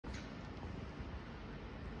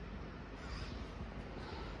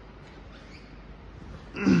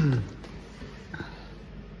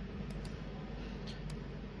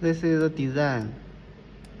This is the design.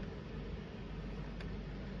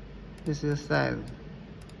 This is size.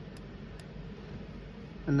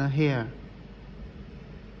 And here,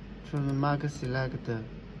 from the mark select,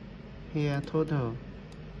 here total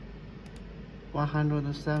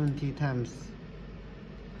 170 times.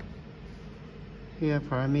 Here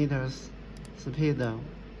parameters, speed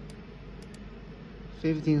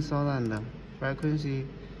 15,000, frequency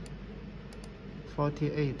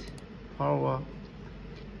 48, power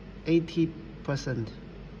 80%.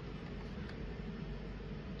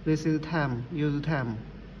 This is time, use time.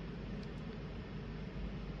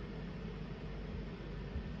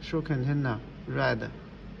 Show container, red.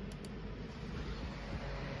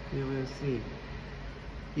 You will see.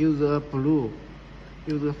 Use blue.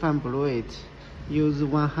 Use fan blue it. Use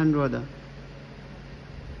 100.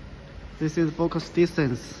 This is focus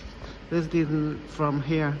distance. This distance from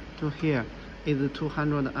here to here is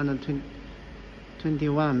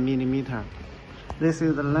 221 millimeter. This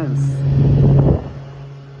is the length.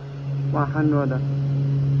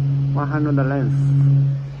 100 length.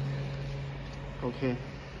 Okay.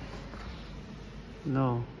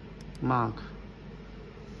 No mark.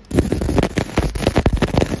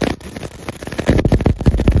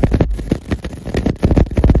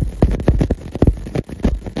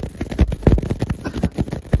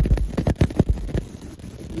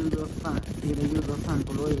 Use the fan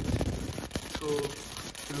blow it to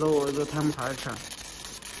lower the temperature,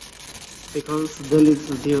 because stainless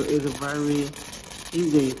steel is very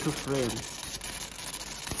easy to frame.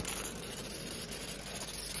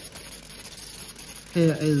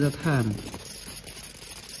 Here is the time.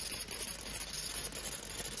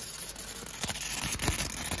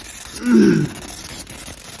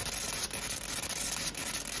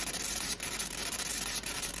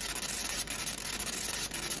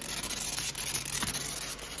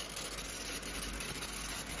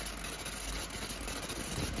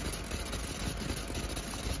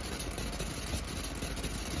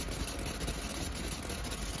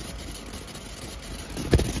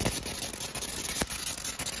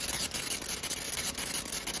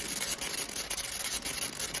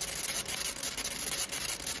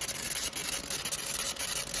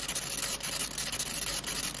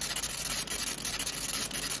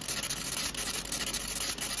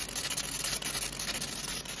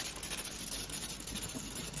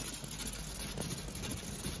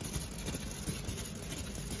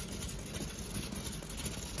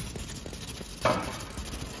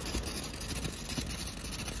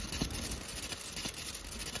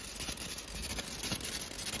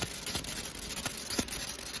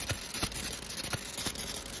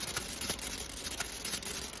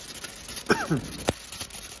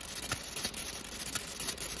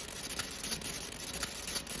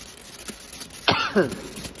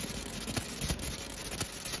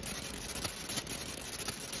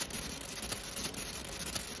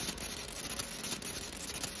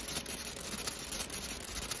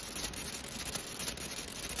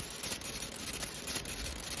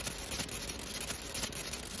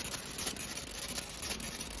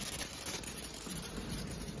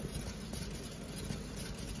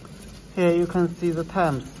 Here you can see the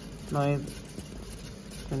times. Now it's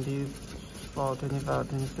 24, 25,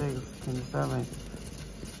 26, 27.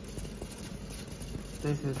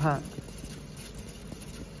 This is time.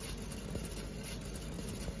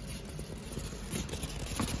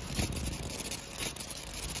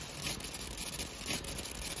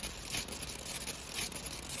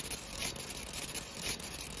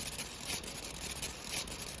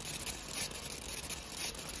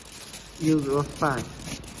 Use a fan,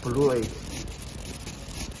 blue it.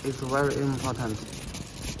 It's very important.